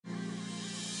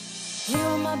You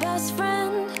were my best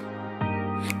friend.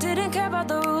 Didn't care about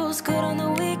the rules, good on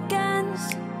the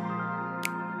weekends.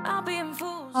 I'll be in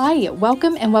fools. Hi,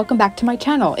 welcome and welcome back to my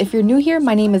channel. If you're new here,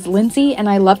 my name is Lindsay and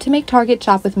I love to make Target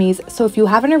shop with me's. So if you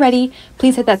haven't already,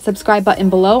 please hit that subscribe button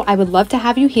below. I would love to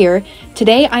have you here.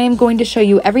 Today, I am going to show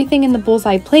you everything in the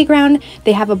Bullseye playground.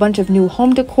 They have a bunch of new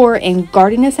home decor and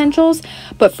garden essentials.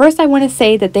 But first, I want to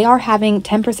say that they are having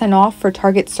 10% off for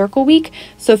Target Circle Week.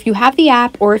 So if you have the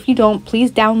app or if you don't, please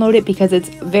download it because it's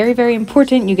very, very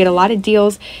important. You get a lot of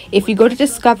deals. If you go to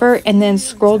Discover and then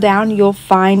scroll down, you'll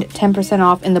find 10%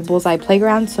 off in the Bullseye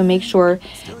playground. So make sure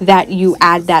that you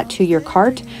add that to your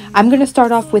cart. I'm going to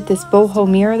start off with this boho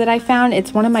mirror that I found.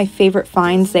 It's one of my favorite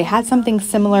finds. They had something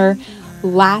similar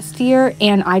last year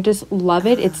and I just love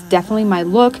it. It's definitely my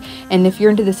look, and if you're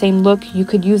into the same look, you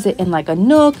could use it in like a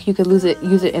nook, you could use it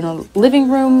in a living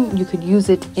room, you could use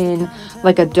it in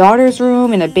like a daughter's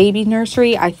room, in a baby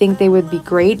nursery. I think they would be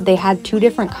great. They had two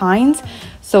different kinds.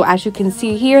 So as you can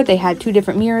see here, they had two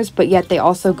different mirrors, but yet they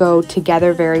also go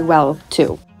together very well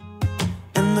too.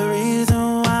 And the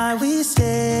reason why we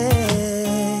stay.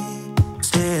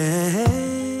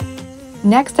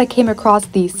 Next, I came across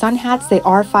these sun hats. They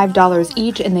are $5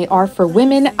 each and they are for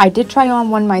women. I did try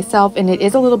on one myself and it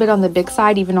is a little bit on the big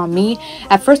side, even on me.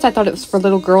 At first, I thought it was for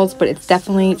little girls, but it's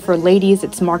definitely for ladies.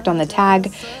 It's marked on the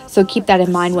tag. So keep that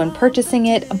in mind when purchasing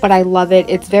it, but I love it.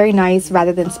 It's very nice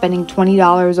rather than spending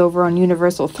 $20 over on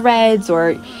Universal Threads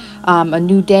or a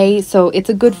new day. So it's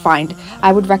a good find.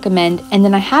 I would recommend. And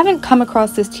then I haven't come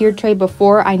across this tiered tray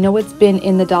before. I know it's been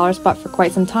in the dollar spot for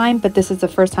quite some time, but this is the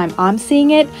first time I'm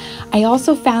seeing it. I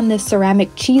also found this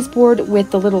ceramic cheese board with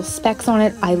the little specks on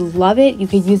it. I love it. You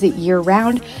could use it year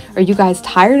round. Are you guys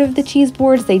tired of the cheese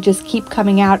boards? They just keep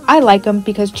coming out. I like them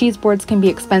because cheese boards can be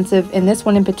expensive, and this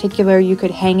one in particular you could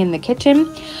hang in the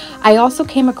kitchen. I also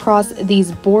came across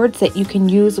these boards that you can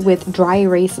use with dry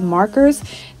erase markers.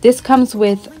 This comes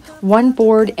with one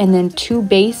board and then two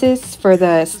bases for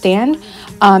the stand,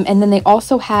 and then they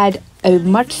also had a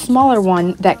much smaller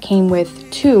one that came with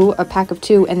a pack of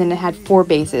two, and then it had 4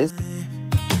 bases.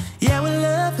 Yeah, we're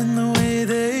loving the way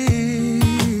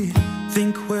they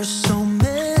think we're so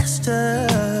messed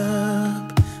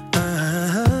up.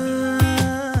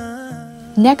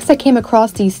 Next, I came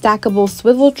across these stackable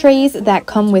swivel trays that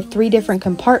come with 3 different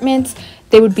compartments.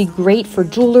 They would be great for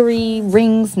jewelry,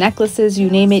 rings, necklaces, you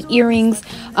name it, earrings.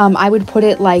 I would put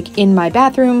it like in my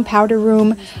bathroom, powder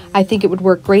room. I think it would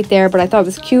work great there, but I thought it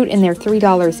was cute, and they're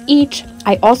 $3 each.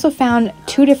 I also found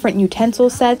 2 different utensil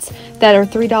sets that are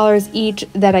 $3 each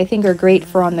that I think are great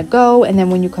for on the go, and then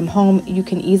when you come home, you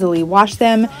can easily wash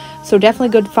them. So definitely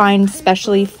good find,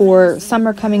 especially for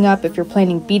summer coming up. If you're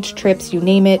planning beach trips, you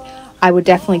name it, I would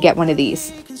definitely get one of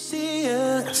these.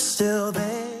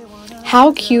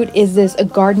 How cute is this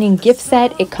gardening gift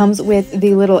set? It comes with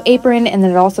the little apron, and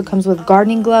then it also comes with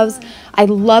gardening gloves. I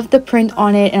love the print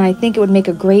on it, and I think it would make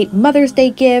a great Mother's Day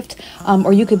gift,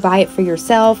 or you could buy it for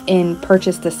yourself and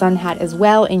purchase the sun hat as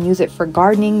well and use it for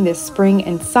gardening this spring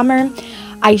and summer.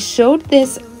 I showed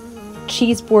this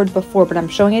cheese board before, but I'm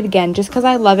showing it again just because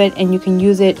I love it, and you can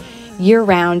use it year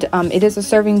round. It is a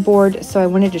serving board, so I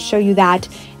wanted to show you that.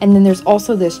 And then there's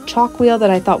also this chalk wheel that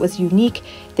I thought was unique.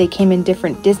 They came in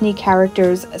different Disney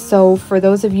characters, so for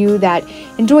those of you that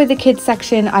enjoy the kids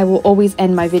section, I will always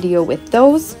end my video with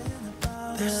those.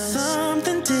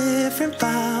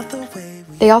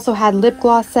 They also had lip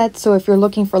gloss sets, so if you're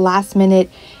looking for last minute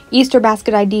Easter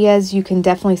basket ideas, you can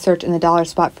definitely search in the dollar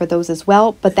spot for those as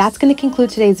well. But that's going to conclude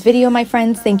today's video, my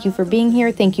friends. Thank you for being here.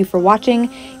 Thank you for watching.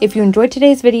 If you enjoyed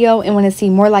today's video and want to see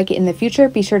more like it in the future,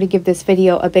 be sure to give this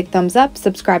video a big thumbs up,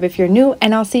 subscribe if you're new,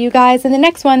 and I'll see you guys in the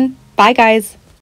next one. Bye, guys.